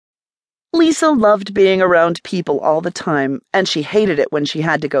Lisa loved being around people all the time, and she hated it when she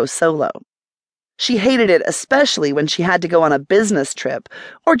had to go solo. She hated it especially when she had to go on a business trip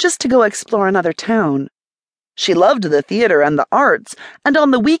or just to go explore another town. She loved the theater and the arts, and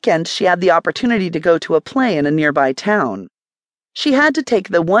on the weekend she had the opportunity to go to a play in a nearby town. She had to take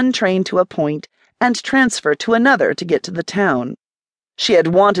the one train to a point and transfer to another to get to the town. She had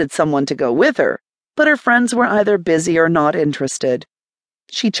wanted someone to go with her, but her friends were either busy or not interested.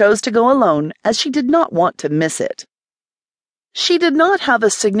 She chose to go alone as she did not want to miss it. She did not have a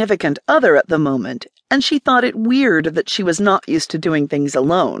significant other at the moment, and she thought it weird that she was not used to doing things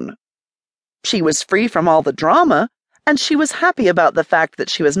alone. She was free from all the drama, and she was happy about the fact that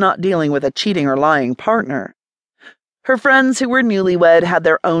she was not dealing with a cheating or lying partner. Her friends who were newlywed had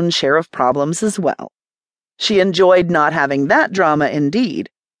their own share of problems as well. She enjoyed not having that drama indeed,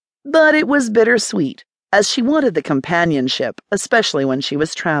 but it was bittersweet, as she wanted the companionship, especially when she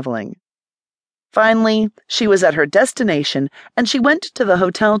was traveling. Finally, she was at her destination, and she went to the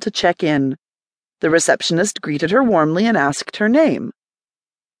hotel to check in. The receptionist greeted her warmly and asked her name.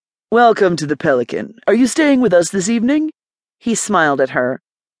 "Welcome to the Pelican. Are you staying with us this evening?" He smiled at her.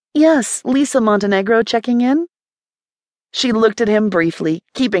 "Yes, Lisa Montenegro checking in." She looked at him briefly,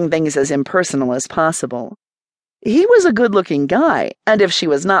 keeping things as impersonal as possible. He was a good-looking guy, and if she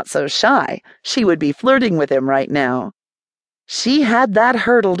was not so shy, she would be flirting with him right now. She had that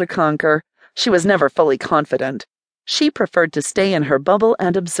hurdle to conquer. She was never fully confident. She preferred to stay in her bubble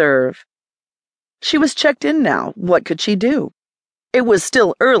and observe. She was checked in now. What could she do? It was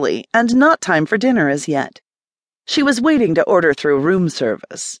still early, and not time for dinner as yet. She was waiting to order through room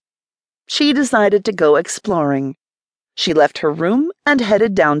service. She decided to go exploring. She left her room and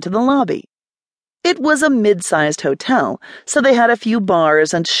headed down to the lobby. It was a mid-sized hotel, so they had a few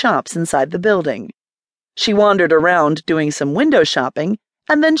bars and shops inside the building. She wandered around doing some window shopping,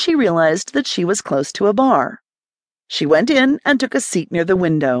 and then she realized that she was close to a bar. She went in and took a seat near the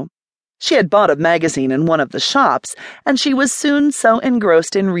window. She had bought a magazine in one of the shops, and she was soon so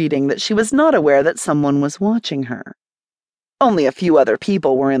engrossed in reading that she was not aware that someone was watching her. Only a few other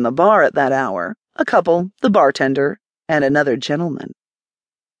people were in the bar at that hour, a couple, the bartender, and another gentleman.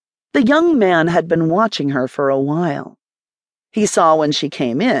 The young man had been watching her for a while. He saw when she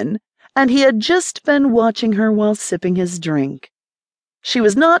came in, and he had just been watching her while sipping his drink. She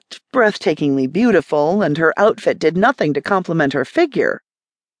was not breathtakingly beautiful, and her outfit did nothing to complement her figure,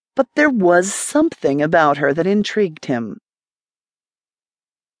 but there was something about her that intrigued him.